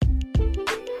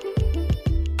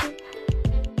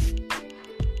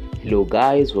Hello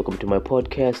guys, welcome to my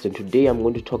podcast, and today I'm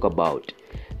going to talk about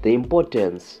the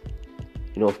importance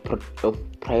of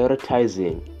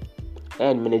prioritizing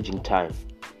and managing time.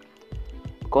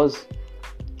 Because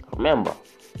remember,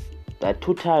 there are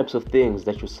two types of things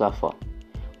that you suffer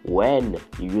when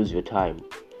you use your time.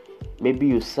 Maybe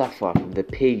you suffer from the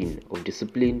pain of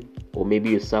discipline, or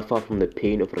maybe you suffer from the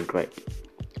pain of regret.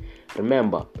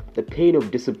 Remember, the pain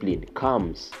of discipline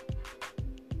comes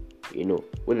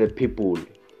with the people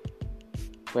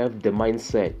who have the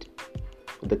mindset,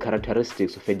 the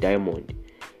characteristics of a diamond.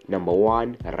 Number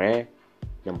 1, rare.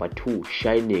 Number 2,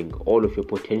 shining all of your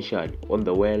potential on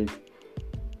the world.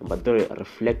 Number 3,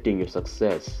 reflecting your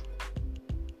success.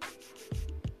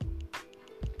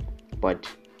 But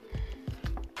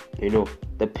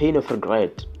the pain of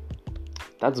regret,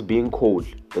 that's being cold.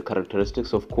 The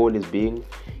characteristics of coal is being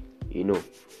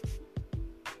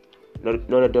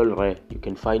not at all rare. You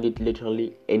can find it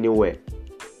literally anywhere,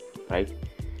 right?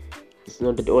 It's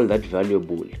not at all that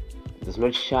valuable. It does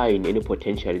not shine any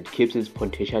potential. It keeps its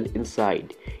potential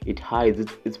inside. It hides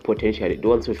its potential. It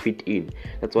wants to fit in.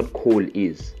 That's what coal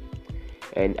is.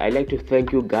 And I'd like to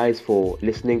thank you guys for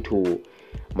listening to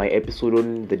my episode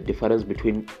on the difference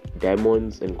between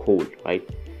diamonds and coal, right?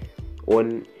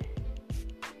 And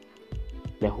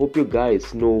I hope you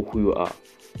guys know who you are.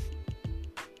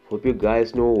 Hope you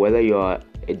guys know whether you are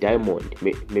a diamond,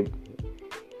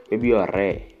 maybe you are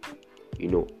rare,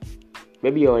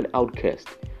 maybe you're an outcast.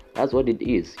 That's what it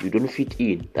is. You don't fit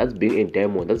in. That's being a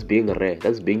diamond. That's being rare.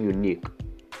 That's being unique.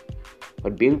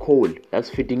 But being cold, that's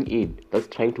fitting in. That's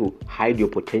trying to hide your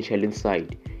potential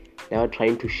inside. Never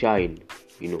trying to shine,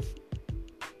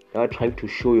 Never trying to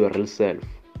show your real self.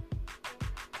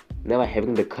 Never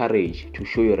having the courage to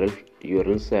show your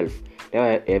real self.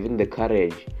 Never having the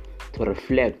courage to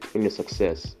reflect on your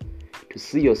success, to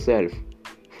see yourself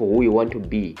for who you want to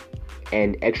be,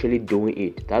 and actually doing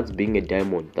it. That's being a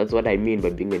diamond. That's what I mean by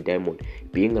being a diamond,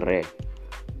 being rare.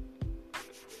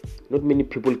 Not many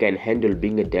people can handle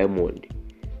being a diamond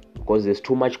because there's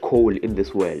too much coal in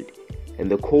this world, and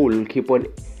the coal will keep on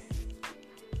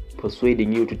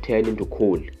persuading you to turn into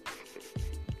coal.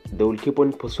 They will keep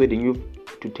on persuading you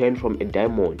to turn from a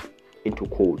diamond into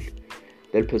coal.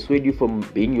 They'll persuade you from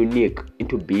being unique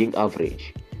into being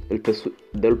average.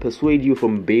 They'll persuade you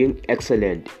from being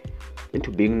excellent into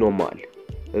being normal.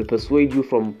 They'll persuade you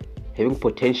from having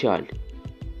potential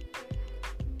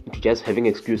into just having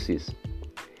excuses.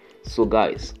 So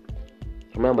guys,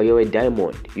 remember, you're a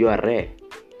diamond. You are rare.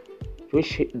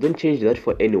 Don't change that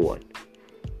for anyone.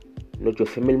 Not your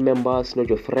family members, not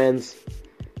your friends.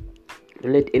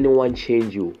 Don't let anyone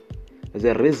change you. There's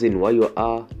a reason why you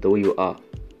are the way you are.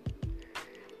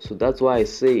 So that's why I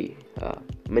say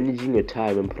managing your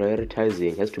time and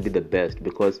prioritizing has to be the best,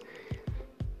 because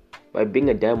by being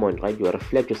a diamond, right, you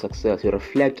reflect your success. You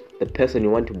reflect the person you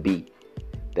want to be,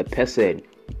 the person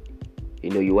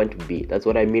you want to be. That's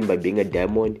what I mean by being a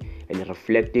diamond and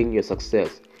reflecting your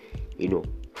success.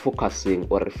 Focusing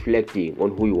or reflecting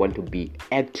on who you want to be,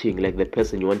 acting like the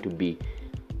person you want to be,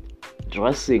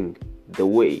 dressing the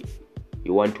way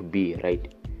you want to be,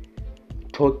 right?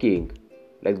 Talking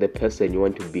like the person you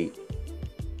want to be.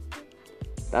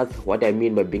 That's what I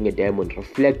mean by being a diamond.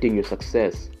 Reflecting your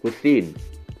success within.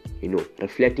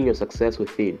 Reflecting your success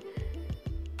within.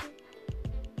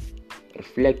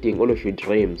 Reflecting all of your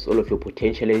dreams, all of your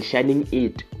potential, and shining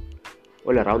it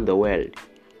all around the world.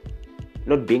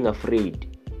 Not being afraid.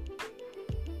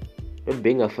 Not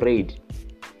being afraid.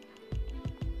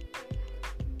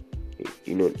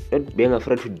 Not being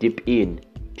afraid to dip in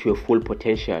to your full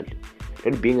potential.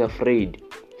 Not being afraid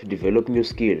to develop new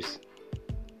skills.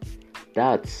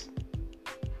 That's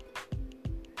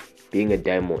being a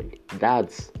diamond.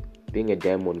 That's being a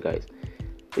diamond, guys.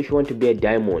 If you want to be a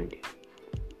diamond,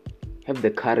 have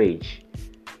the courage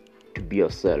to be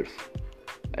yourself.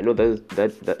 I know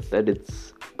that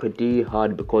it's pretty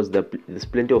hard because there's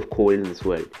plenty of coal in this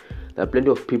world. There are plenty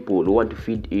of people who want to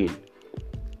fit in.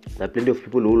 There are plenty of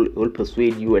people who will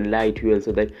persuade you and lie to you and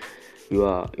say that you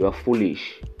are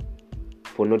foolish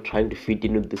for not trying to fit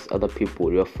in with these other people.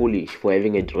 You are foolish for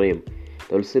having a dream.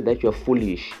 They will say that you are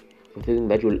foolish for thinking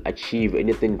that you will achieve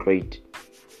anything great.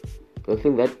 They'll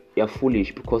think that you are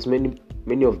foolish because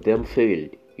many of them failed.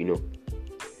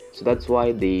 So that's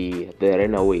why they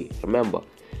ran away. Remember,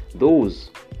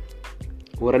 those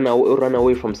who run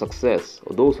away from success,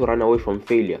 or those who run away from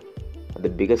failure, are the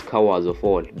biggest cowards of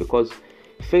all, because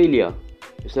failure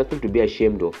is nothing to be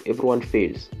ashamed of. Everyone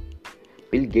fails.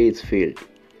 Bill Gates failed.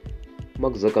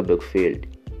 Mark Zuckerberg failed.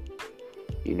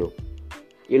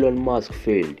 Elon Musk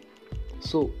failed.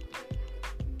 So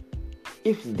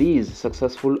If these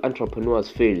successful entrepreneurs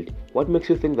failed, what makes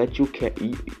you think that you can't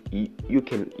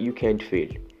fail?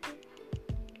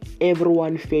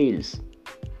 Everyone fails.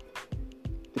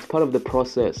 It's part of the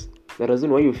process. The reason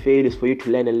why you fail is for you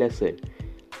to learn a lesson.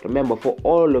 Remember, for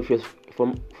all of your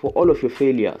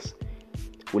failures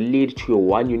will lead to your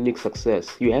one unique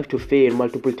success. You have to fail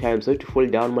multiple times, you have to fall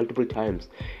down multiple times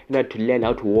in order to learn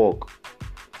how to walk.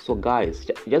 So guys,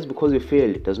 just because you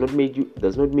failed does not make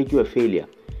you a failure.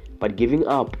 But giving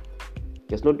up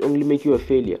does not only make you a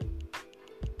failure,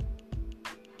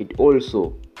 it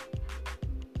also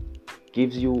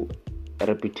gives you a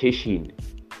reputation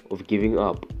of giving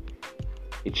up.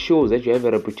 It shows that you have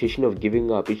a reputation of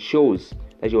giving up. It shows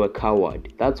that you're a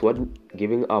coward. That's what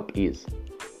giving up is.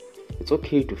 It's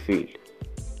okay to fail,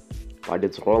 but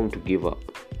it's wrong to give up.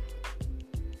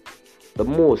 The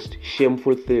most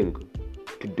shameful thing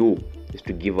to do is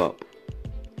to give up.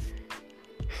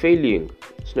 Failing,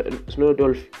 it's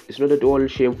not at all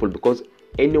shameful, because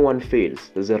anyone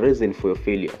fails. There's a reason for your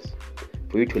failures,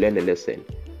 for you to learn a lesson.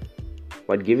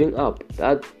 But giving up,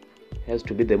 that has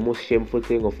to be the most shameful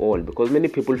thing of all, because many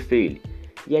people fail,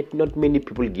 yet not many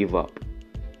people give up.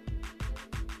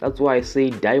 That's why I say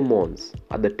diamonds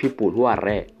are the people who are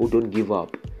rare, who don't give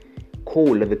up.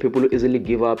 Coal are the people who easily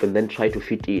give up and then try to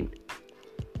fit in.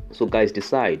 So guys,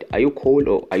 decide, are you coal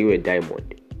or are you a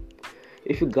diamond?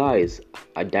 If you guys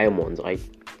are diamonds, right,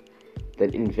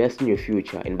 then invest in your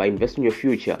future. And by invest in your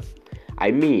future, I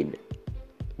mean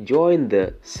join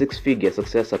the 6-Figure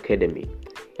Success Academy.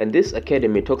 And this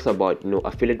academy talks about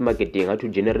affiliate marketing, how to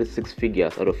generate 6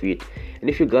 figures out of it. And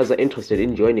if you guys are interested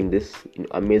in joining this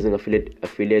amazing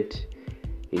affiliate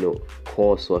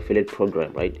course or affiliate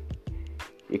program, right,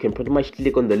 you can pretty much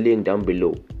click on the link down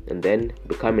below and then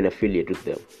become an affiliate with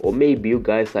them. Or maybe you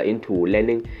guys are into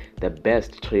learning the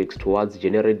best tricks towards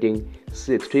generating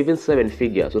 6 to even 7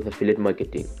 figures with affiliate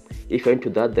marketing. If you're into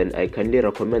that, then I kindly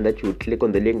recommend that you click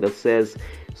on the link that says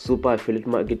Super Affiliate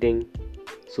Marketing,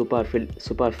 Super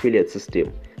Affiliate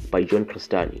System by John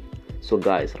Crestani. So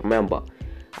guys, remember,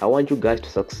 I want you guys to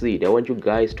succeed. I want you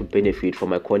guys to benefit from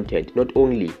my content, not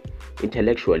only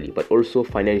intellectually but also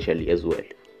financially as well.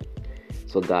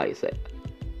 So guys,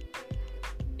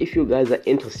 if you guys are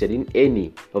interested in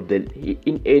any of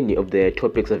the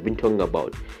topics I've been talking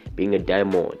about, being a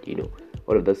diamond,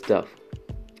 all of that stuff,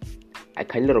 I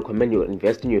kindly recommend you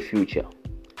invest in your future.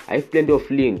 I have plenty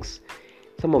of links.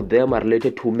 Some of them are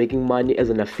related to making money as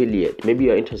an affiliate. Maybe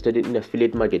you're interested in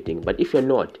affiliate marketing, but if you're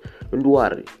not, don't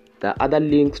worry. There are other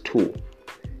links too.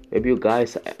 Maybe you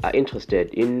guys are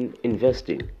interested in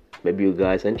investing. Maybe you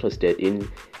guys are interested in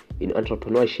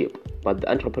entrepreneurship, but the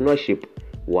entrepreneurship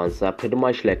ones are pretty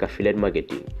much like affiliate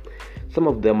marketing. Some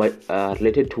of them are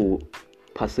related to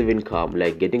passive income,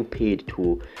 like getting paid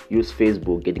to use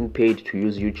Facebook, getting paid to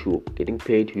use YouTube, getting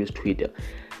paid to use Twitter.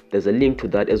 There's a link to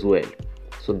that as well.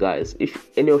 So guys, if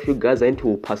any of you guys are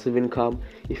into passive income,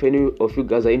 if any of you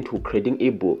guys are into creating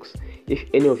ebooks, if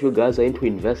any of you guys are into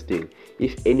investing,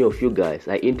 if any of you guys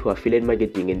are into affiliate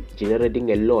marketing and generating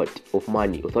a lot of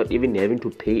money without even having to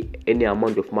pay any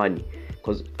amount of money,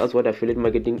 because that's what affiliate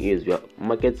marketing is. You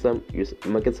market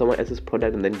someone else's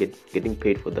product and then getting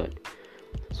paid for that.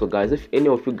 So guys, if any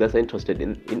of you guys are interested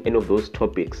in any of those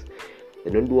topics,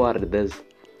 then don't worry, there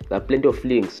are plenty of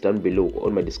links down below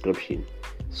on my description.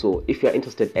 So if you are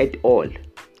interested at all,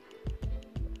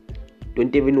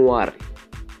 don't even worry.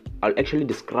 I'll actually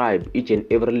describe each and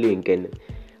every link and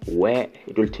where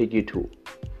it will take you to,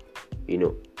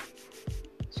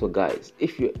 So guys,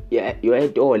 if you're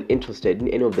at all interested in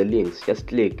any of the links, just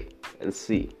click and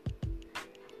see.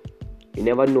 You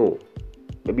never know.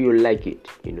 Maybe you'll like it,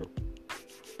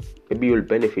 Maybe you'll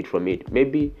benefit from it.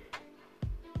 Maybe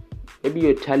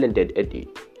you're talented at it,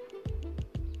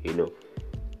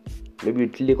 Maybe you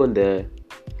click on the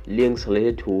links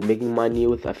related to making money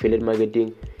with affiliate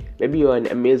marketing. Maybe you're an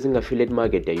amazing affiliate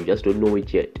marketer, you just don't know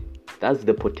it yet. That's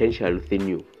the potential within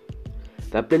you.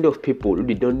 There are plenty of people who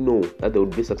did not know that they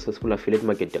would be successful affiliate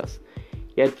marketers,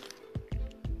 yet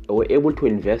they were able to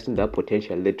invest in that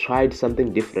potential. They tried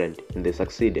something different and they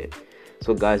succeeded.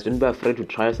 So guys, don't be afraid to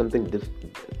try something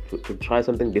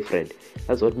different.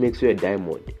 That's what makes you a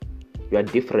diamond. You are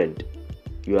different.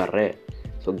 You are rare.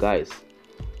 So guys,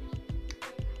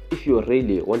 if you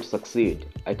really want to succeed,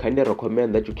 I kindly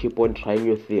recommend that you keep on trying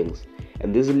new things.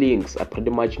 And these links are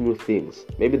pretty much new things.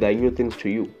 Maybe they are new things to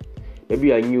you. Maybe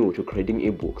you are new to creating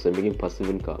ebooks and making passive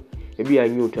income. Maybe you are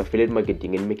new to affiliate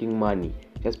marketing and making money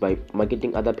just by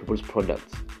marketing other people's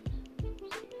products.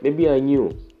 Maybe you are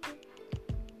new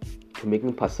to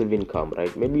making passive income,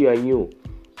 right? Maybe you are new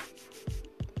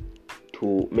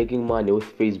to making money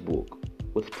with Facebook.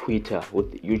 with Twitter,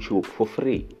 with YouTube for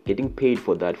free, getting paid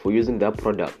for that, for using their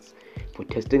products, for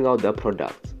testing out their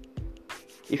products.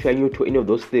 If you're new to any of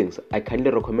those things, I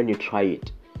kindly recommend you try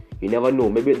it. You never know,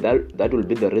 maybe that will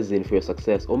be the reason for your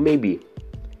success, or maybe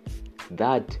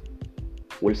that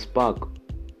will spark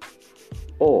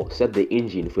or set the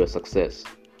engine for your success.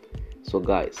 So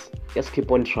guys, just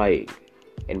keep on trying,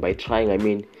 and by trying I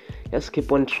mean just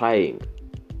keep on trying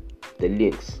the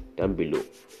links down below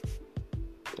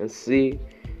and see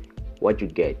what you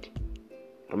get.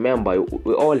 Remember,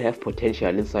 we all have potential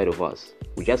inside of us.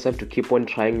 We just have to keep on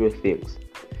trying new things.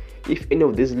 If any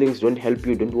of these links don't help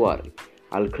you, don't worry.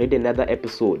 I'll create another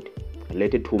episode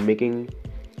related to making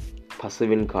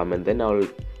passive income, and then I'll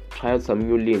try out some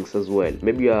new links as well.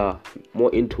 Maybe you are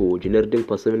more into generating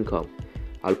passive income.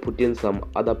 I'll put in some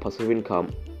other passive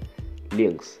income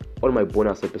links on my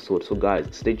bonus episode. So guys,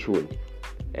 stay tuned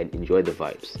and enjoy the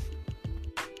vibes.